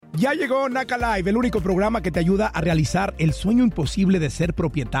Ya llegó NACA Live, el único programa que te ayuda a realizar el sueño imposible de ser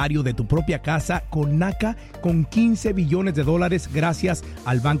propietario de tu propia casa con NACA, con 15 billones de dólares gracias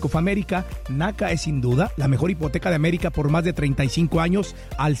al Bank of America. NACA es sin duda la mejor hipoteca de América por más de 35 años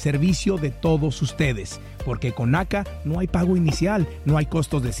al servicio de todos ustedes. Porque con NACA no hay pago inicial, no hay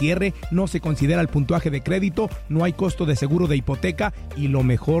costos de cierre, no se considera el puntuaje de crédito, no hay costo de seguro de hipoteca y lo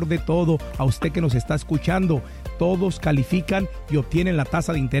mejor de todo, a usted que nos está escuchando, todos califican y obtienen la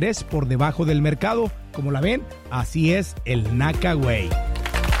tasa de interés por debajo del mercado. Como la ven, así es el NACA Way.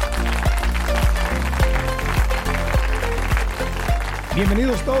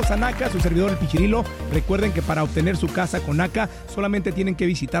 Bienvenidos todos a NACA, su servidor El Pichirilo. Recuerden que para obtener su casa con NACA solamente tienen que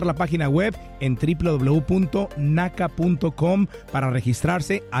visitar la página web en www.naca.com para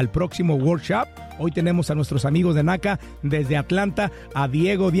registrarse al próximo workshop. Hoy tenemos a nuestros amigos de NACA desde Atlanta, a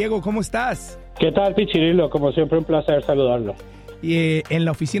Diego. Diego, ¿cómo estás? ¿Qué tal, Pichirilo? Como siempre, un placer saludarlo. Y en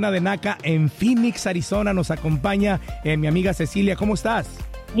la oficina de NACA en Phoenix, Arizona, nos acompaña mi amiga Cecilia. ¿Cómo estás?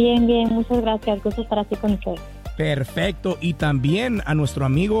 Bien, muchas gracias. Gusto estar aquí con ustedes. Perfecto. Y también a nuestro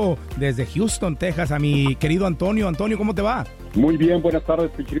amigo desde Houston, Texas, a mi querido Antonio. Antonio, ¿cómo te va? Muy bien, buenas tardes,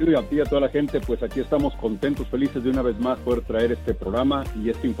 Pichirilo, y a ti y a toda la gente. Pues aquí estamos contentos, felices de una vez más poder traer este programa y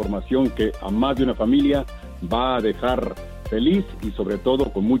esta información que a más de una familia va a dejar feliz y sobre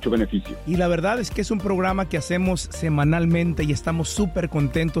todo con mucho beneficio. Y la verdad es que es un programa que hacemos semanalmente y estamos súper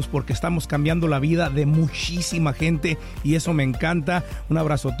contentos porque estamos cambiando la vida de muchísima gente y eso me encanta. Un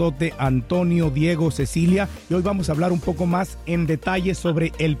abrazotote a Antonio, Diego, Cecilia, y hoy vamos a hablar un poco más en detalle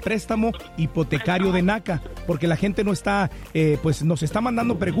sobre el préstamo hipotecario de NACA, porque la gente no está, pues nos está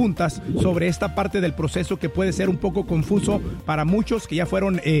mandando preguntas sobre esta parte del proceso que puede ser un poco confuso para muchos que ya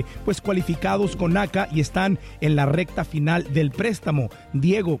fueron pues cualificados con NACA y están en la recta final del préstamo.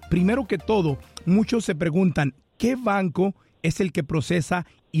 Diego, primero que todo, muchos se preguntan, ¿qué banco es el que procesa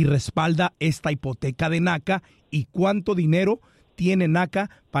y respalda esta hipoteca de NACA y cuánto dinero tiene NACA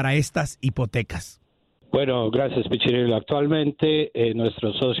para estas hipotecas? Bueno, gracias, Pichirilo. Actualmente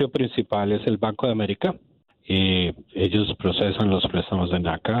nuestro socio principal es el Banco de América. Ellos procesan los préstamos de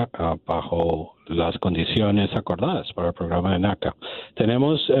NACA bajo las condiciones acordadas para el programa de NACA.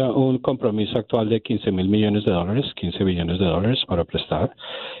 Tenemos un compromiso actual de 15 billones de dólares para prestar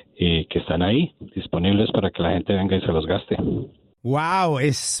y que están ahí disponibles para que la gente venga y se los gaste. Wow,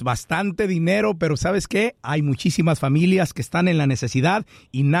 es bastante dinero, pero ¿sabes qué? Hay muchísimas familias que están en la necesidad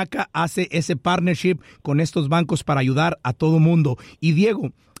y NACA hace ese partnership con estos bancos para ayudar a todo mundo. Y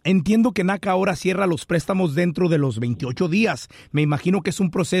Diego, entiendo que NACA ahora cierra los préstamos dentro de los 28 días. Me imagino que es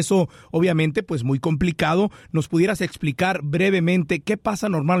un proceso, obviamente, pues muy complicado. ¿Nos pudieras explicar brevemente qué pasa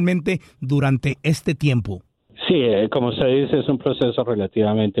normalmente durante este tiempo? Sí, como usted dice, es un proceso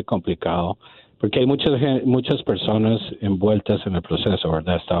relativamente complicado porque hay muchas personas envueltas en el proceso,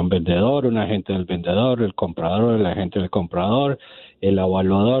 ¿verdad? Está un vendedor, un agente del vendedor, el comprador, el agente del comprador, el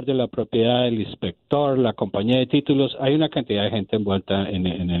evaluador de la propiedad, el inspector, la compañía de títulos. Hay una cantidad de gente envuelta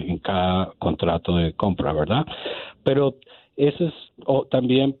en cada contrato de compra, ¿verdad? Pero eso es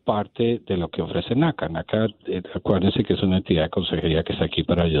también parte de lo que ofrece NACA. NACA, acuérdense que es una entidad de consejería que está aquí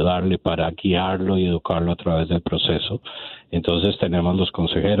para ayudarle, para guiarlo y educarlo a través del proceso. Entonces tenemos los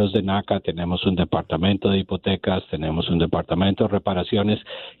consejeros de NACA, tenemos un departamento de hipotecas, tenemos un departamento de reparaciones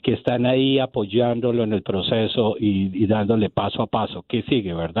que están ahí apoyándolo en el proceso y dándole paso a paso qué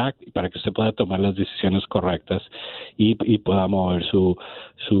sigue, ¿verdad? Para que usted pueda tomar las decisiones correctas y pueda mover su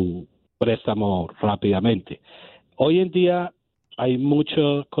préstamo rápidamente. Hoy en día hay mucha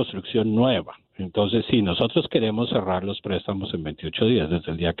construcción nueva. Entonces, si nosotros queremos cerrar los préstamos en 28 días,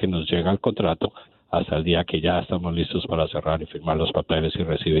 desde el día que nos llega el contrato hasta el día que ya estamos listos para cerrar y firmar los papeles y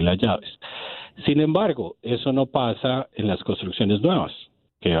recibir las llaves. Sin embargo, eso no pasa en las construcciones nuevas,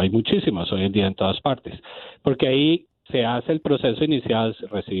 que hay muchísimas hoy en día en todas partes, porque ahí se hace el proceso inicial,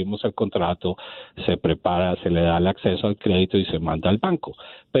 recibimos el contrato, se prepara, se le da el acceso al crédito y se manda al banco.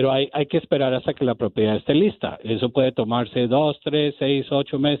 Pero hay que esperar hasta que la propiedad esté lista. Eso puede tomarse 2, 3, 6,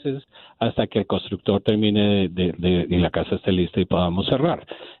 8 meses hasta que el constructor termine y la casa esté lista y podamos cerrar.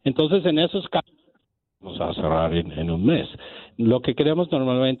 Entonces, en esos casos, vamos a cerrar en un mes. Lo que queremos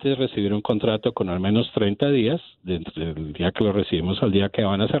normalmente es recibir un contrato con al menos 30 días, desde el día que lo recibimos al día que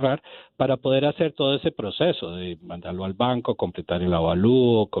van a cerrar, para poder hacer todo ese proceso de mandarlo al banco, completar el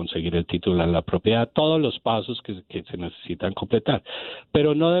avalúo, conseguir el título de la propiedad, todos los pasos que se necesitan completar.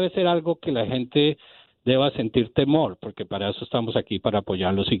 Pero no debe ser algo que la gente deba sentir temor, porque para eso estamos aquí, para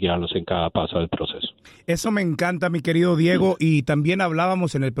apoyarlos y guiarlos en cada paso del proceso. Eso me encanta, mi querido Diego, y también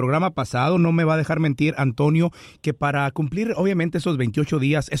hablábamos en el programa pasado, no me va a dejar mentir Antonio, que para cumplir obviamente esos 28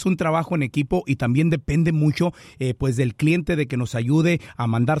 días es un trabajo en equipo y también depende mucho pues del cliente de que nos ayude a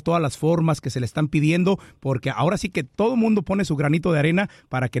mandar todas las formas que se le están pidiendo, porque ahora sí que todo el mundo pone su granito de arena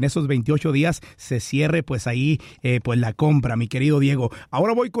para que en esos 28 días se cierre pues ahí pues la compra, mi querido Diego.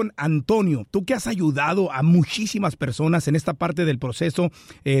 Ahora voy con Antonio, tú que has ayudado a muchísimas personas en esta parte del proceso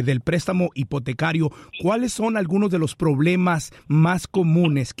del préstamo hipotecario. ¿Cuáles son algunos de los problemas más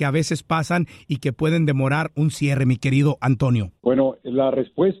comunes que a veces pasan y que pueden demorar un cierre, mi querido Antonio? Bueno, la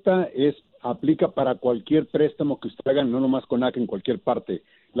respuesta aplica para cualquier préstamo que usted haga, no nomás con ACA, en cualquier parte.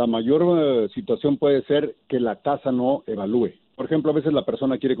 La mayor situación puede ser que la casa no evalúe. Por ejemplo, a veces la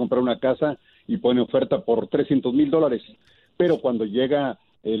persona quiere comprar una casa y pone oferta por $300,000, pero cuando llega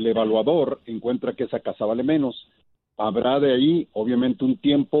el evaluador encuentra que esa casa vale menos. Habrá de ahí, obviamente, un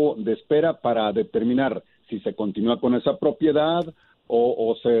tiempo de espera para determinar si se continúa con esa propiedad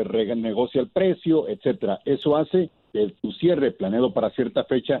o se renegocia el precio, etcétera. Eso hace que tu cierre planeado para cierta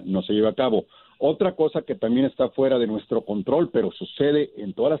fecha no se lleve a cabo. Otra cosa que también está fuera de nuestro control, pero sucede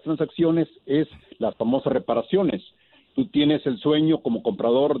en todas las transacciones, es las famosas reparaciones. Tú tienes el sueño como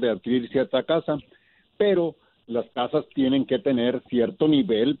comprador de adquirir cierta casa, pero las casas tienen que tener cierto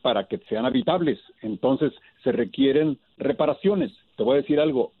nivel para que sean habitables. Entonces, se requieren reparaciones. Te voy a decir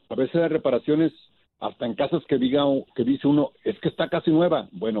algo, a veces hay reparaciones hasta en casas que dice uno, es que está casi nueva.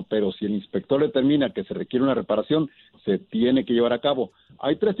 Bueno, pero si el inspector determina que se requiere una reparación, se tiene que llevar a cabo.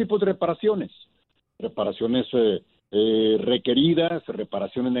 Hay 3 tipos de reparaciones. Reparaciones requeridas,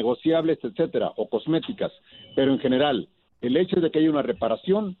 reparaciones negociables, etcétera, o cosméticas. Pero en general, el hecho de que haya una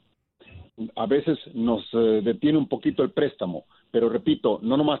reparación a veces nos detiene un poquito el préstamo, pero repito,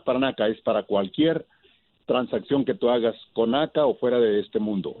 no nomás para NACA, es para cualquier transacción que tú hagas con NACA o fuera de este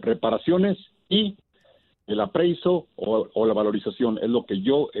mundo. Reparaciones y el appraisal o la valorización es lo que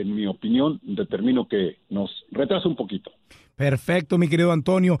yo, en mi opinión, determino que nos retrasa un poquito. Perfecto, mi querido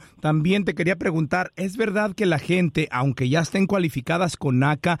Antonio. También te quería preguntar, ¿es verdad que la gente, aunque ya estén cualificadas con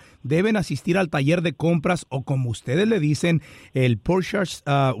NACA, deben asistir al taller de compras o, como ustedes le dicen, el Purchase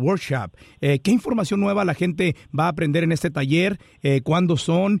Workshop? ¿Qué información nueva la gente va a aprender en este taller? ¿Cuándo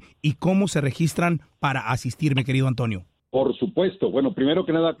son? ¿Y cómo se registran para asistir, mi querido Antonio? Por supuesto. Bueno, primero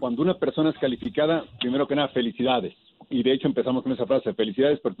que nada, cuando una persona es calificada, primero que nada, felicidades. Y de hecho empezamos con esa frase,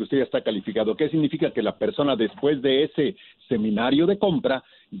 felicidades porque usted ya está calificado. ¿Qué significa? Que la persona después de ese seminario de compra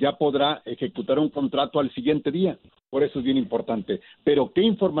ya podrá ejecutar un contrato al siguiente día. Por eso es bien importante. Pero ¿qué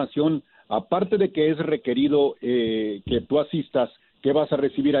información, aparte de que es requerido que tú asistas, qué vas a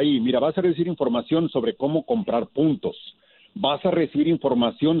recibir ahí? Mira, vas a recibir información sobre cómo comprar puntos. Vas a recibir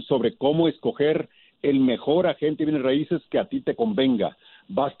información sobre cómo escoger el mejor agente de bienes raíces que a ti te convenga.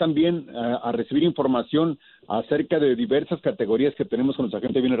 Vas también a recibir información acerca de diversas categorías que tenemos con los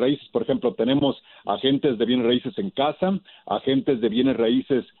agentes de bienes raíces. Por ejemplo, tenemos agentes de bienes raíces en casa, agentes de bienes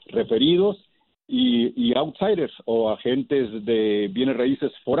raíces referidos y outsiders o agentes de bienes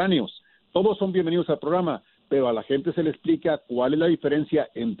raíces foráneos. Todos son bienvenidos al programa, pero a la gente se le explica cuál es la diferencia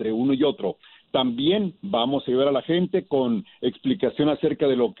entre uno y otro. También vamos a ayudar a la gente con explicación acerca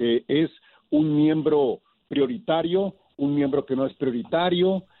de lo que es un miembro prioritario, un miembro que no es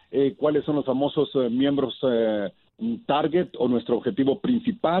prioritario, cuáles son los famosos miembros target o nuestro objetivo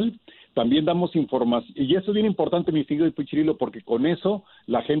principal. También damos información, y eso es bien importante, mi querido Pichirilo, porque con eso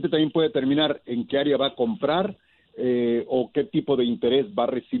la gente también puede determinar en qué área va a comprar o qué tipo de interés va a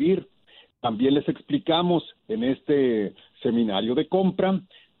recibir. También les explicamos en este seminario de compra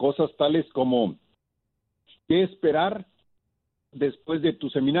cosas tales como qué esperar después de tu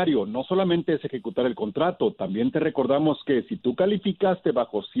seminario. No solamente es ejecutar el contrato, también te recordamos que si tú calificaste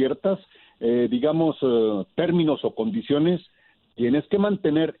bajo ciertas, términos o condiciones, tienes que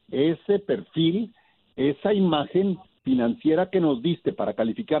mantener ese perfil, esa imagen financiera que nos diste para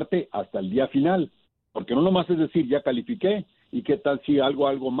calificarte hasta el día final. Porque no nomás es decir, ya califiqué, y qué tal si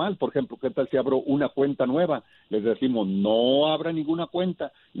algo mal. Por ejemplo, qué tal si abro una cuenta nueva. Les decimos, no abra ninguna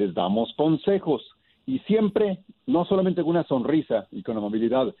cuenta, les damos consejos. Y siempre, no solamente con una sonrisa y con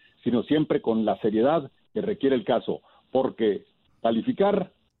amabilidad, sino siempre con la seriedad que requiere el caso, porque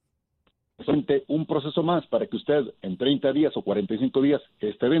calificar un proceso más para que usted en 30 días o 45 días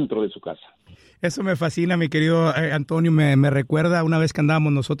esté dentro de su casa. Eso me fascina, mi querido Antonio. Me recuerda una vez que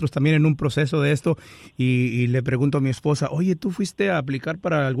andábamos nosotros también en un proceso de esto y le pregunto a mi esposa, oye, ¿tú fuiste a aplicar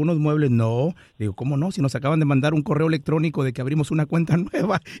para algunos muebles? No. Digo, ¿cómo no? Si nos acaban de mandar un correo electrónico de que abrimos una cuenta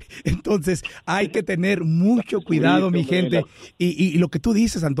nueva. Entonces, hay que tener mucho cuidado, mi gente. Y lo que tú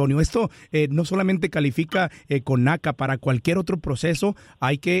dices, Antonio, esto no solamente califica con NACA, para cualquier otro proceso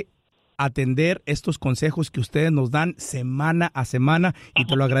hay que atender estos consejos que ustedes nos dan semana a semana y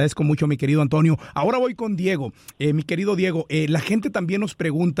te lo agradezco mucho, mi querido Antonio. Ahora voy con Diego. Mi querido Diego, la gente también nos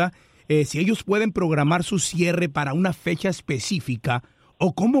pregunta si ellos pueden programar su cierre para una fecha específica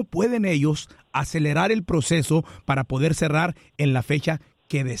o cómo pueden ellos acelerar el proceso para poder cerrar en la fecha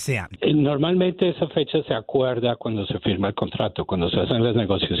que desean. Normalmente esa fecha se acuerda cuando se firma el contrato, cuando se hacen las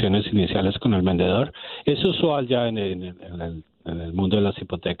negociaciones iniciales con el vendedor. Es usual ya en el mundo de las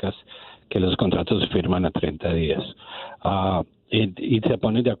hipotecas que los contratos se firman a 30 días. Y se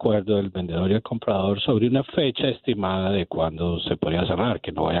ponen de acuerdo el vendedor y el comprador sobre una fecha estimada de cuándo se podría cerrar,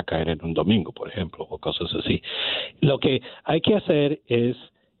 que no vaya a caer en un domingo, por ejemplo, o cosas así. Lo que hay que hacer es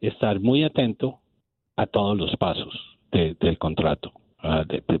estar muy atento a todos los pasos del contrato.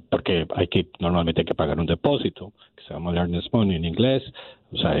 Porque normalmente hay que pagar un depósito, que se llama earnest money en inglés,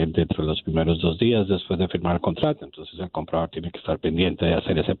 o sea, dentro de los primeros 2 días después de firmar el contrato. Entonces el comprador tiene que estar pendiente de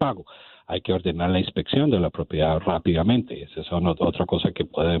hacer ese pago. Hay que ordenar la inspección de la propiedad rápidamente. Esa es otra cosa que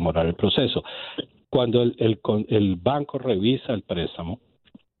puede demorar el proceso. Cuando el banco revisa el préstamo,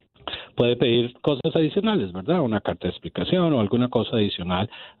 puede pedir cosas adicionales, ¿verdad? Una carta de explicación o alguna cosa adicional,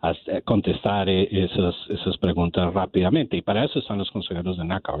 contestar esas preguntas rápidamente. Y para eso están los consejeros de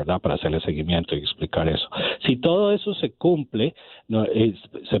NACA, ¿verdad? Para hacerle seguimiento y explicar eso. Si todo eso se cumple,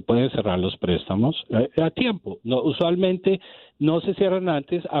 se pueden cerrar los préstamos a tiempo. Usualmente no se cierran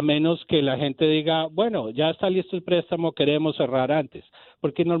antes, a menos que la gente diga, bueno, ya está listo el préstamo, queremos cerrar antes.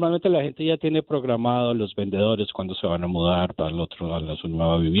 Porque normalmente la gente ya tiene programado los vendedores cuando se van a mudar para su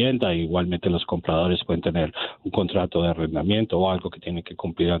nueva vivienda. Igualmente los compradores pueden tener un contrato de arrendamiento o algo que tienen que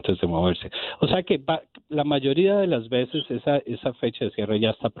cumplir antes de moverse. O sea que la mayoría de las veces esa fecha de cierre ya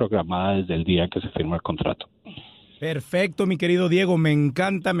está programada desde el día que se firma el contrato. Perfecto, mi querido Diego, me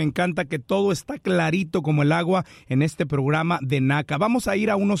encanta que todo está clarito como el agua en este programa de NACA. Vamos a ir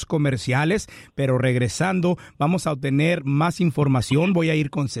a unos comerciales, pero regresando vamos a obtener más información. Voy a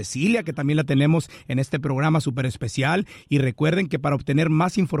ir con Cecilia, que también la tenemos en este programa súper especial. Y recuerden que para obtener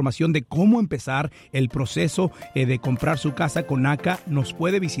más información de cómo empezar el proceso de comprar su casa con NACA, nos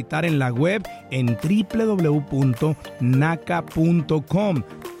puede visitar en la web en www.naca.com.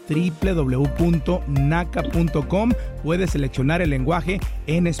 www.naca.com. Puede seleccionar el lenguaje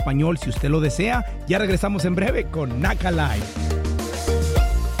en español si usted lo desea. Ya regresamos en breve con NACA Live.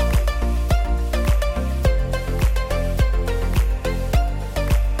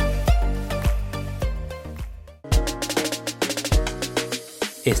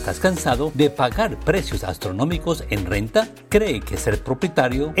 ¿Estás cansado de pagar precios astronómicos en renta? ¿Cree que ser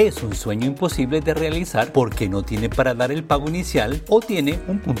propietario es un sueño imposible de realizar porque no tiene para dar el pago inicial o tiene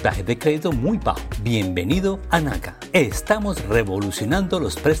un puntaje de crédito muy bajo? Bienvenido a NACA. Estamos revolucionando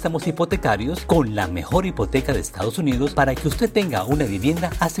los préstamos hipotecarios con la mejor hipoteca de Estados Unidos para que usted tenga una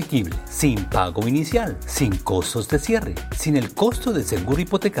vivienda asequible, sin pago inicial, sin costos de cierre, sin el costo de seguro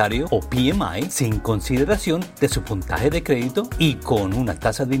hipotecario o PMI, sin consideración de su puntaje de crédito y con una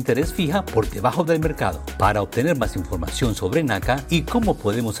tasa de interés fija por debajo del mercado. Para obtener más información sobre NACA y cómo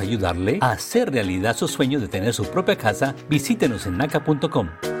podemos ayudarle a hacer realidad su sueño de tener su propia casa, visítenos en naca.com.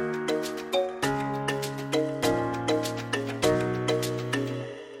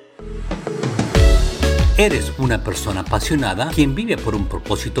 ¿Eres una persona apasionada quien vive por un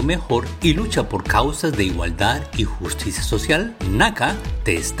propósito mejor y lucha por causas de igualdad y justicia social? NACA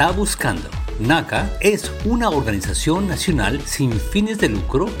te está buscando. NACA es una organización nacional sin fines de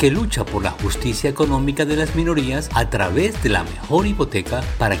lucro que lucha por la justicia económica de las minorías a través de la mejor hipoteca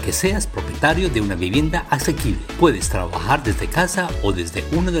para que seas propietario de una vivienda asequible. Puedes trabajar desde casa o desde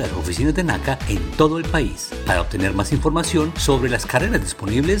una de las oficinas de NACA en todo el país. Para obtener más información sobre las carreras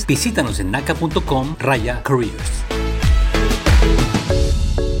disponibles, visítanos en naca.com/careers.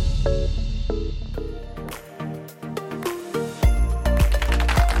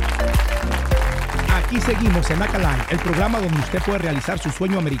 Aquí seguimos en NACA Live, el programa donde usted puede realizar su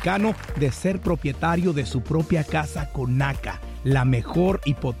sueño americano de ser propietario de su propia casa con NACA. la mejor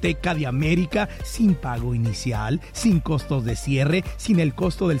hipoteca de América, sin pago inicial, sin costos de cierre, sin el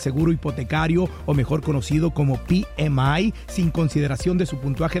costo del seguro hipotecario, o mejor conocido como PMI, sin consideración de su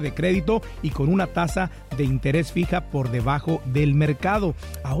puntuaje de crédito y con una tasa de interés fija por debajo del mercado.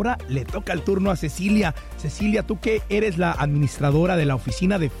 Ahora le toca el turno a Cecilia. Cecilia, tú que eres la administradora de la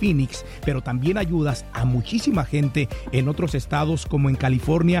oficina de Phoenix, pero también ayudas a muchísima gente en otros estados como en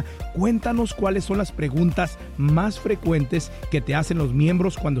California, cuéntanos cuáles son las preguntas más frecuentes que te hacen los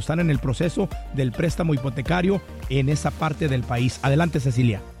miembros cuando están en el proceso del préstamo hipotecario en esa parte del país. Adelante,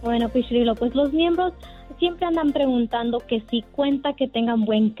 Cecilia. Bueno, Pichirilo, pues los miembros siempre andan preguntando que si cuenta que tengan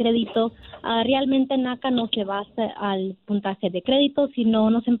buen crédito. Realmente NACA no se basa al puntaje de crédito, sino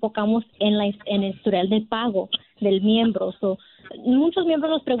nos enfocamos en el historial de pago del miembro. Muchos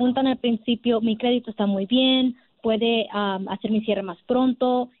miembros nos preguntan al principio, mi crédito está muy bien, puede hacer mi cierre más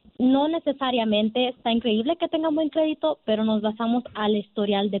pronto. No necesariamente, está increíble que tengan buen crédito, pero nos basamos al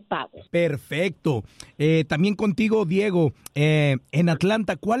historial de pago. Perfecto. También contigo, Diego, en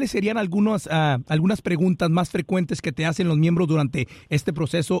Atlanta, ¿cuáles serían algunas preguntas más frecuentes que te hacen los miembros durante este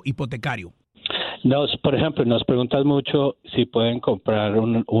proceso hipotecario? Por ejemplo, nos preguntan mucho si pueden comprar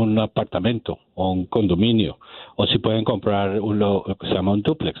un apartamento o un condominio, o si pueden comprar lo que se llama un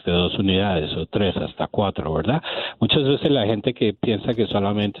dúplex de 2 unidades o 3 hasta 4, ¿verdad? Muchas veces la gente que piensa que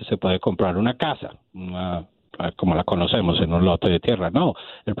solamente se puede comprar una casa, como la conocemos, en un lote de tierra. No,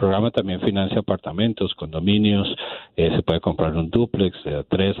 el programa también financia apartamentos, condominios, se puede comprar un dúplex de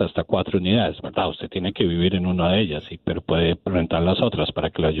 3 hasta 4 unidades, ¿verdad? Usted tiene que vivir en una de ellas, pero puede rentar las otras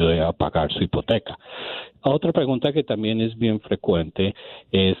para que le ayude a pagar su hipoteca. Otra pregunta que también es bien frecuente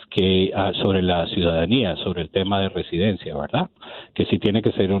es que sobre la ciudadanía, sobre el tema de residencia, ¿verdad? Que si tiene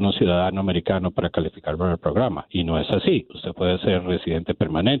que ser uno ciudadano americano para calificar para el programa, y no es así. Usted puede ser residente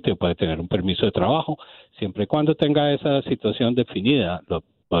permanente o puede tener un permiso de trabajo, siempre y cuando tenga esa situación definida, lo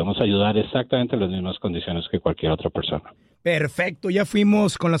podemos ayudar exactamente en las mismas condiciones que cualquier otra persona. Perfecto, ya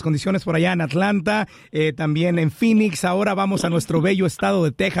fuimos con las condiciones por allá en Atlanta, también en Phoenix. Ahora vamos a nuestro bello estado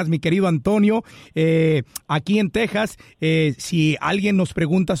de Texas, mi querido Antonio. Aquí en Texas, si alguien nos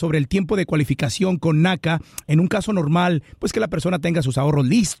pregunta sobre el tiempo de cualificación con NACA, en un caso normal, pues que la persona tenga sus ahorros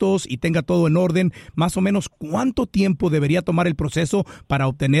listos y tenga todo en orden, más o menos, ¿cuánto tiempo debería tomar el proceso para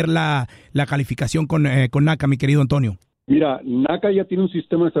obtener la calificación con NACA, mi querido Antonio? Mira, NACA ya tiene un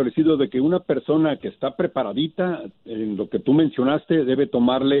sistema establecido de que una persona que está preparadita, en lo que tú mencionaste, debe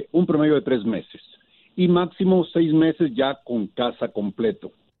tomarle un promedio de 3 meses y máximo 6 meses ya con casa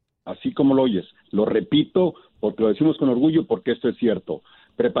completo, así como lo oyes. Lo repito porque lo decimos con orgullo, porque esto es cierto.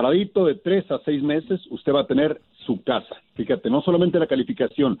 Preparadito de 3 a 6 meses, usted va a tener su casa. Fíjate, no solamente la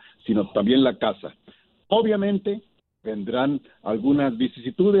calificación, sino también la casa. Obviamente vendrán algunas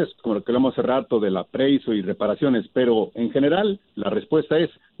vicisitudes, como lo que hablamos hace rato del appraisal y reparaciones, pero en general la respuesta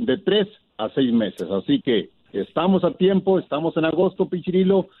es de 3 a 6 meses. Así que estamos a tiempo, estamos en agosto,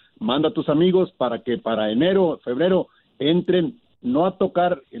 Pichirilo. Manda a tus amigos para que para enero, febrero, entren no a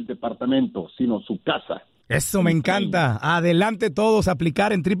tocar el departamento, sino su casa. Eso me encanta. Adelante todos a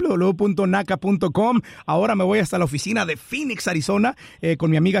aplicar en www.naca.com. Ahora me voy hasta la oficina de Phoenix, Arizona,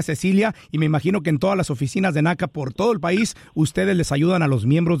 con mi amiga Cecilia, y me imagino que en todas las oficinas de NACA por todo el país, ustedes les ayudan a los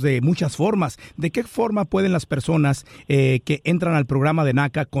miembros de muchas formas. ¿De qué forma pueden las personas que entran al programa de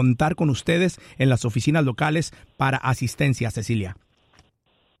NACA contar con ustedes en las oficinas locales para asistencia, Cecilia?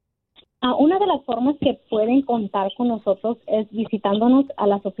 Una de las formas que pueden contar con nosotros es visitándonos a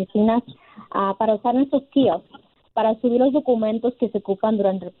las oficinas para usar nuestros kiosks, para subir los documentos que se ocupan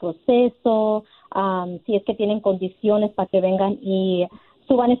durante el proceso, si es que tienen condiciones para que vengan y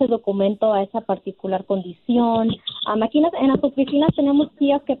suban ese documento a esa particular condición. Aquí en las oficinas tenemos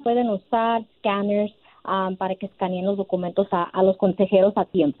kiosks que pueden usar, scanners, para que escaneen los documentos a los consejeros a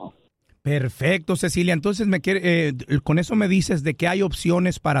tiempo. Perfecto, Cecilia. Entonces, con eso me dices de que hay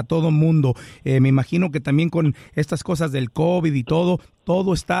opciones para todo mundo. Me imagino que también con estas cosas del COVID y todo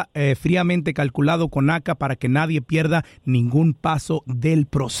está fríamente calculado con NACA para que nadie pierda ningún paso del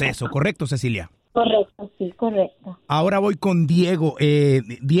proceso. ¿Correcto, Cecilia? Correcto, sí, correcto. Ahora voy con Diego.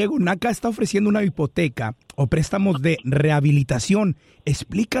 Diego, NACA está ofreciendo una hipoteca o préstamos de rehabilitación.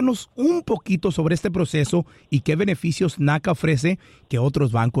 Explícanos un poquito sobre este proceso y qué beneficios NACA ofrece que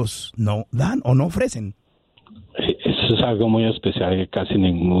otros bancos no dan o no ofrecen. Eso es algo muy especial que casi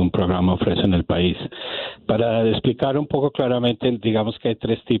ningún programa ofrece en el país. Para explicar un poco claramente, digamos que hay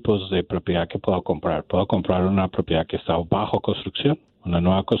 3 tipos de propiedad que puedo comprar. Puedo comprar una propiedad que está bajo construcción, una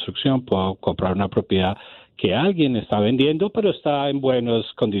nueva construcción. Puedo comprar una propiedad que alguien está vendiendo, pero está en buenas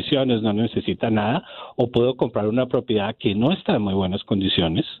condiciones, no necesita nada. O puedo comprar una propiedad que no está en muy buenas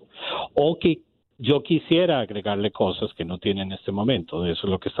condiciones o que yo quisiera agregarle cosas que no tiene en este momento, de eso es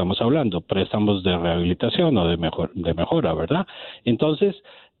lo que estamos hablando, préstamos de rehabilitación o de mejora, ¿verdad? Entonces,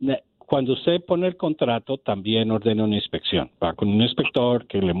 cuando usted pone el contrato, también ordena una inspección, va con un inspector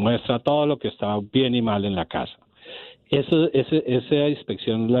que le muestra todo lo que está bien y mal en la casa. Esa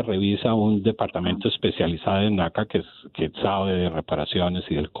inspección la revisa un departamento especializado en NACA que sabe de reparaciones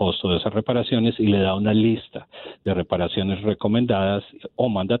y del costo de esas reparaciones y le da una lista de reparaciones recomendadas o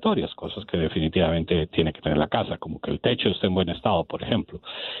mandatorias, cosas que definitivamente tiene que tener la casa, como que el techo esté en buen estado, por ejemplo.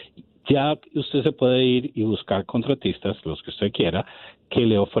 Ya usted se puede ir y buscar contratistas, los que usted quiera, que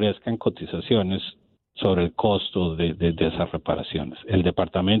le ofrezcan cotizaciones sobre el costo de esas reparaciones. El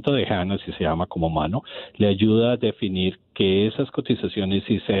departamento de HANA, si se llama como mano, le ayuda a definir que esas cotizaciones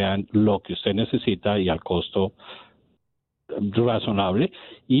sí sean lo que usted necesita y al costo razonable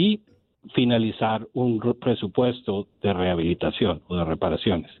y finalizar un presupuesto de rehabilitación o de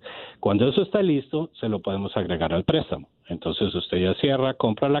reparaciones. Cuando eso está listo, se lo podemos agregar al préstamo. Entonces usted ya cierra,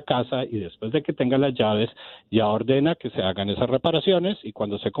 compra la casa y después de que tenga las llaves, ya ordena que se hagan esas reparaciones y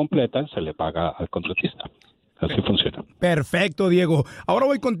cuando se completan, se le paga al contratista. Así funciona. Perfecto, Diego. Ahora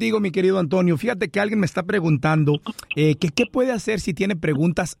voy contigo, mi querido Antonio. Fíjate que alguien me está preguntando qué puede hacer si tiene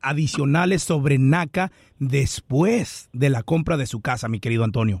preguntas adicionales sobre NACA después de la compra de su casa, mi querido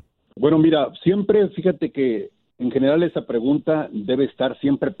Antonio. Bueno, mira, siempre fíjate que en general esa pregunta debe estar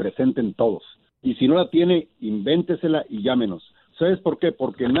siempre presente en todos. Y si no la tiene, invéntesela y llámenos. ¿Sabes por qué?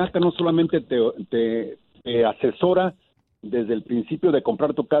 Porque NACA no solamente te asesora desde el principio de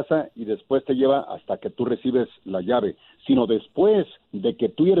comprar tu casa y después te lleva hasta que tú recibes la llave, sino después de que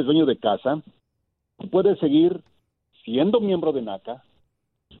tú eres dueño de casa, tú puedes seguir siendo miembro de NACA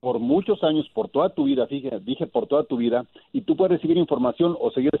por muchos años, por toda tu vida, dije por toda tu vida, y tú puedes recibir información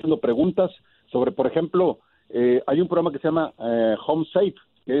o seguir haciendo preguntas sobre, por ejemplo, hay un programa que se llama Home Safe,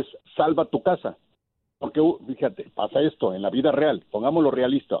 que es Salva tu Casa. Porque, fíjate, pasa esto en la vida real, pongámoslo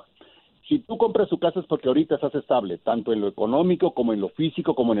realista. Si tú compras tu casa es porque ahorita estás estable, tanto en lo económico como en lo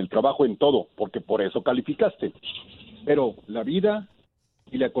físico, como en el trabajo, en todo, porque por eso calificaste. Pero la vida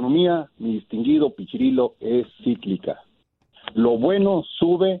y la economía, mi distinguido Pichirilo, es cíclica. Lo bueno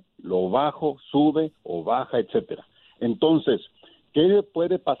sube, lo bajo sube o baja, etcétera. Entonces, ¿qué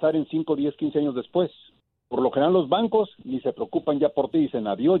puede pasar en 5, 10, 15 años después? Por lo general los bancos ni se preocupan ya por ti, dicen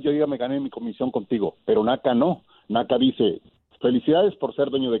adiós, yo ya me gané mi comisión contigo, pero NACA no. NACA dice, felicidades por ser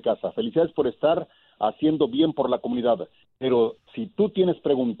dueño de casa, felicidades por estar haciendo bien por la comunidad, pero si tú tienes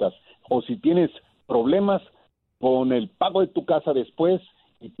preguntas o si tienes problemas con el pago de tu casa después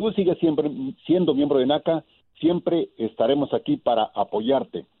y tú sigues siempre siendo miembro de NACA, siempre estaremos aquí para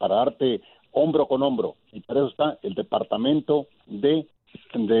apoyarte, para darte hombro con hombro, y para eso está el departamento de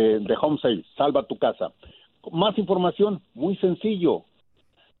Home Sale, Salva tu Casa. Más información, muy sencillo.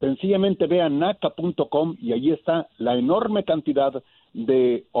 Sencillamente ve a naca.com y ahí está la enorme cantidad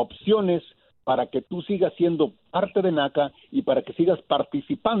de opciones para que tú sigas siendo parte de NACA y para que sigas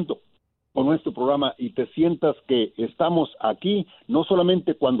participando con nuestro programa y te sientas que estamos aquí no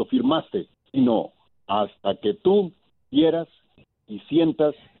solamente cuando firmaste, sino hasta que tú quieras y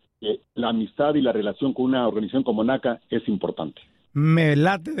sientas que la amistad y la relación con una organización como NACA es importante. Me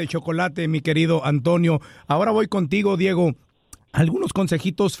late de chocolate, mi querido Antonio. Ahora voy contigo, Diego. ¿Algunos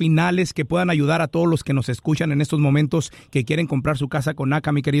consejitos finales que puedan ayudar a todos los que nos escuchan en estos momentos que quieren comprar su casa con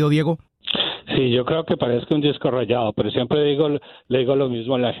NACA, mi querido Diego? Sí, yo creo que parezca un disco rayado, pero siempre le digo lo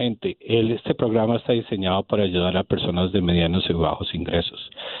mismo a la gente. Este programa está diseñado para ayudar a personas de medianos y bajos ingresos.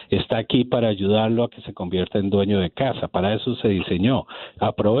 Está aquí para ayudarlo a que se convierta en dueño de casa. Para eso se diseñó.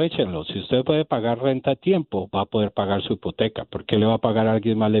 Aprovéchenlo. Si usted puede pagar renta a tiempo, va a poder pagar su hipoteca. ¿Por qué le va a pagar a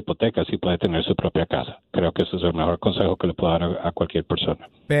alguien más la hipoteca si puede tener su propia casa? Creo que ese es el mejor consejo que le puedo dar a cualquier persona.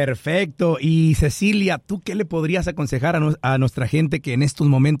 Perfecto. Y Cecilia, ¿tú qué le podrías aconsejar a nuestra gente que en estos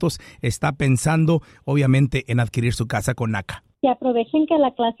momentos está pensando, obviamente, en adquirir su casa con NACA? Que aprovechen que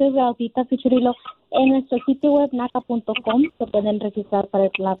la clase es gratuita, Pichirilo. En nuestro sitio web naca.com se pueden registrar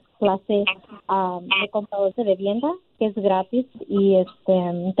para la clase de compradores de vivienda, que es gratis, y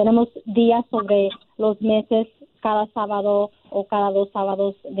tenemos días sobre los meses, cada sábado o cada 2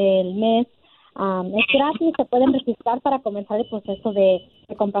 sábados del mes. Es gratis, se pueden registrar para comenzar el proceso de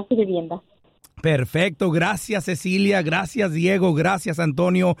comprar su vivienda. Perfecto, gracias Cecilia, gracias Diego, gracias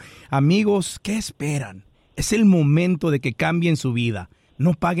Antonio. Amigos, ¿qué esperan? Es el momento de que cambien su vida.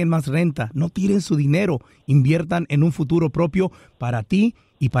 No paguen más renta, no tiren su dinero, inviertan en un futuro propio para ti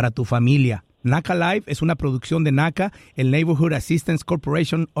y para tu familia. NACA Live es una producción de NACA, el Neighborhood Assistance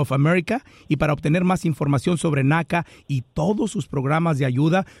Corporation of America, y para obtener más información sobre NACA y todos sus programas de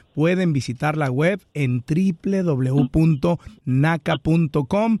ayuda, pueden visitar la web en www.naca.com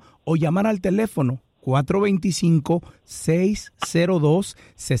o llamar al teléfono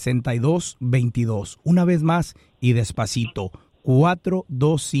 425-602-6222. Una vez más y despacito,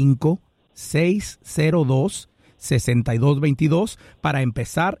 425-602-6222 para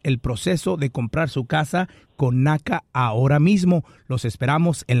empezar el proceso de comprar su casa con NACA ahora mismo. Los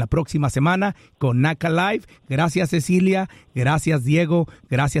esperamos en la próxima semana con NACA Live. Gracias, Cecilia. Gracias, Diego.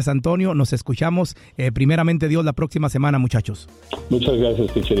 Gracias, Antonio. Nos escuchamos primeramente Dios la próxima semana, muchachos. Muchas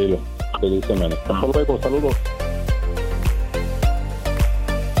gracias, Pichirilo. Feliz semana. Hasta luego. Saludos.